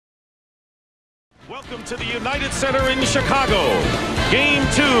Welcome to the United Center in Chicago. Game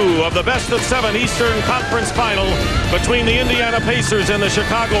 2 of the best-of-7 Eastern Conference Final between the Indiana Pacers and the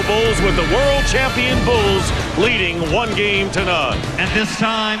Chicago Bulls, with the world champion Bulls leading 1-0. At this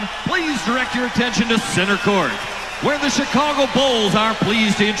time, please direct your attention to center court, where the Chicago Bulls are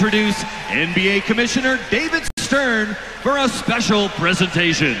pleased to introduce NBA Commissioner David Stern for a special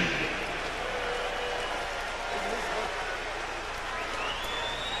presentation.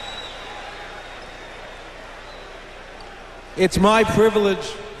 It's my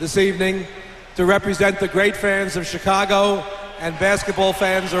privilege this evening to represent the great fans of Chicago and basketball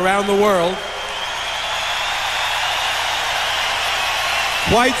fans around the world.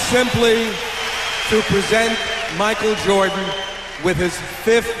 Quite simply, to present Michael Jordan with his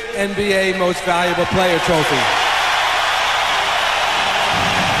 5th NBA Most Valuable Player trophy.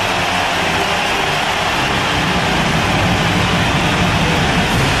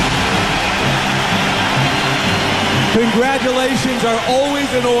 Congratulations are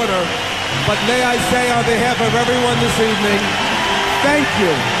always in order, but may I say on behalf of everyone this evening, thank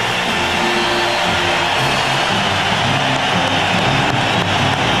you.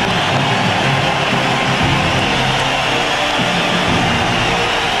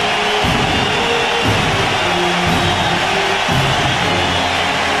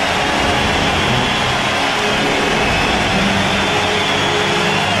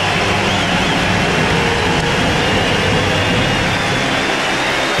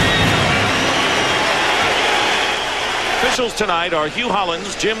 Officials tonight are Hugh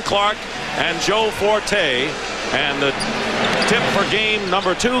Hollins, Jim Clark, and Joe Forte. And the tip for game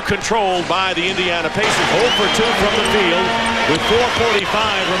number 2 controlled by the Indiana Pacers. 0 for 2 from the field with 4:45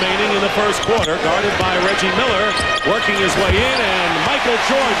 remaining in the first quarter. Guarded by Reggie Miller, working his way in, and Michael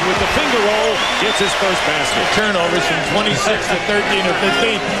Jordan with the finger roll gets his first basket. Turnovers from 26 to 13 or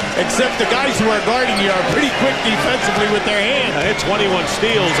 15, except the guys who are guarding you are pretty quick defensively with their hands. Hit 21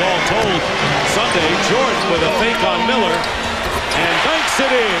 steals all told Sunday. Jordan with a fake on Miller and banks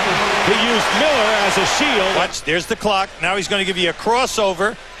it in. He used Miller as a shield. Watch, there's the clock. Now he's going to give you a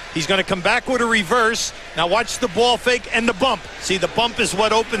crossover. He's going to come back with a reverse. Now watch the ball fake and the bump. See, the bump is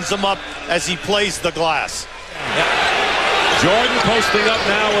what opens him up as he plays the glass. Jordan posting up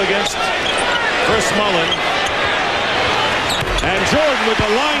now against Chris Mullin. And Jordan with the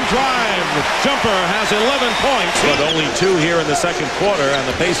line drive jumper has 11 points. But only 2 here in the second quarter, and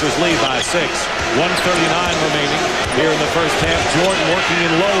the Pacers lead by 6. 1:39 remaining here in the first half. Jordan working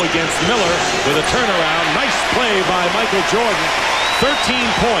in low against Miller with a turnaround. Nice play by Michael Jordan. 13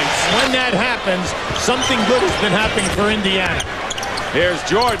 points. When that happens, something good has been happening for Indiana. Here's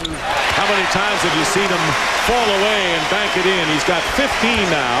Jordan. How many times have you seen him fall away and bank it in? He's got 15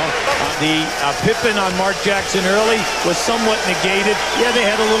 now. The Pippen on Mark Jackson early was somewhat negated. Yeah, they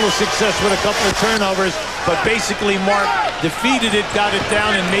had a little success with a couple of turnovers, but basically Mark defeated it, got it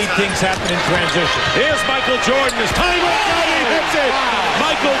down, and made things happen in transition. Here's Michael Jordan. His time runs out. He hits it.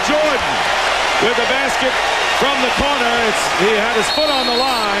 Michael Jordan with the basket from the corner. He had his foot on the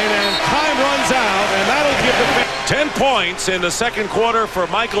line, and time runs out, and that'll give the 10 points in the second quarter for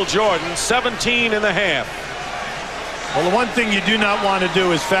Michael Jordan, 17 in the half. Well, the one thing you do not want to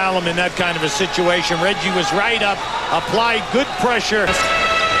do is foul him in that kind of a situation. Reggie was right up, applied good pressure.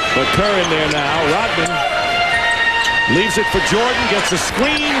 But Kerr in there now. Rodman leaves it for Jordan, gets a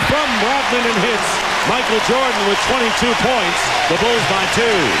screen from Rodman and hits. Michael Jordan with 22 points. The Bulls by 2.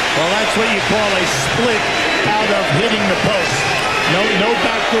 Well, that's what you call a split out of hitting the post. No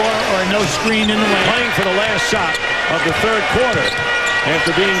backdoor or no screen in the lane. Playing for the last shot of the third quarter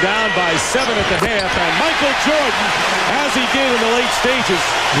after being down by 7 at the half. And Michael Jordan, as he did in the late stages,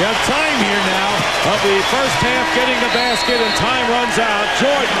 you have time here now, of the first half, getting the basket, and time runs out.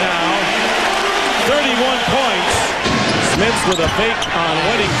 Jordan now, 31 points. Smith with a fake on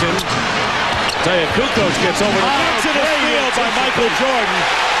Whittington. Tell you, Kukoc gets over the box in the field by Michael Jordan.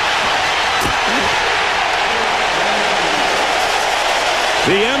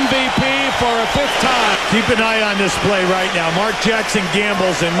 The MVP for a 5th time. Keep an eye on this play right now. Mark Jackson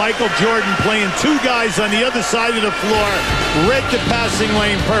gambles, and Michael Jordan playing 2 guys on the other side of the floor. Read the passing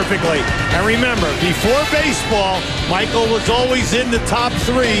lane perfectly. And remember, before baseball, Michael was always in the top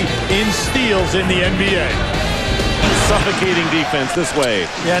 3 in steals in the NBA. Suffocating defense this way.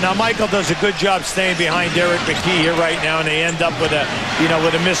 Yeah, now Michael does a good job staying behind Derek McKee here right now, and they end up with a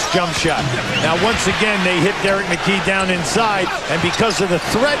missed jump shot. Now, once again, they hit Derek McKee down inside, and because of the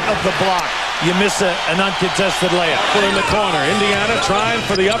threat of the block, you miss an uncontested layup. In the corner, Indiana trying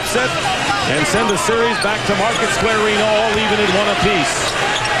for the upset and send the series back to Market Square Arena, all even at 1 apiece.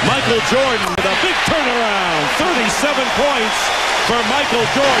 Michael Jordan with a big turnaround, 37 points, for Michael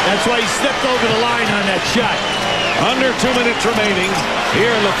Jordan. That's why he stepped over the line on that shot. Under 2 minutes remaining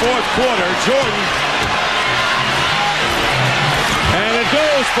here in the fourth quarter. Jordan. And it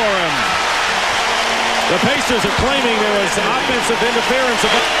goes for him. The Pacers are claiming there was offensive interference.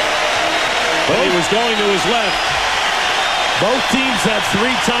 But he was going to his left. Both teams have 3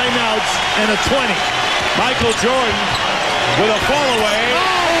 timeouts and a 20. Michael Jordan with a fall away.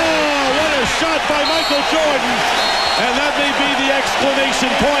 Oh, what a shot by Michael Jordan. And that may be the exclamation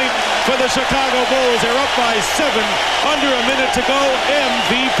point for the Chicago Bulls. They're up by 7, under a minute to go.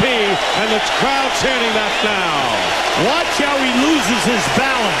 MVP, and the crowd chanting that now. Watch how he loses his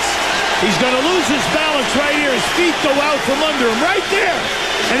balance. He's going to lose his balance right here. His feet go out from under him right there.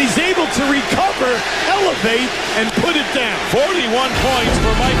 And he's able to recover, elevate, and put it down. 41 points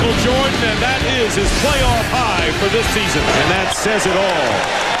for Michael Jordan, and that is his playoff high for this season. And that says it all.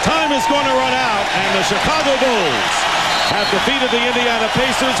 Time is going to run out, and the Chicago Bulls have defeated the Indiana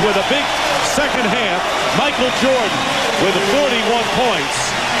Pacers with a big second half. Michael Jordan with 41 points.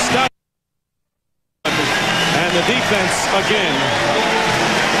 And the defense again.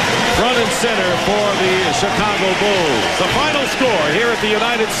 Front and center for the Chicago Bulls. The final score here at the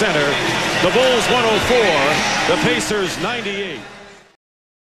United Center, the Bulls 104, the Pacers 98.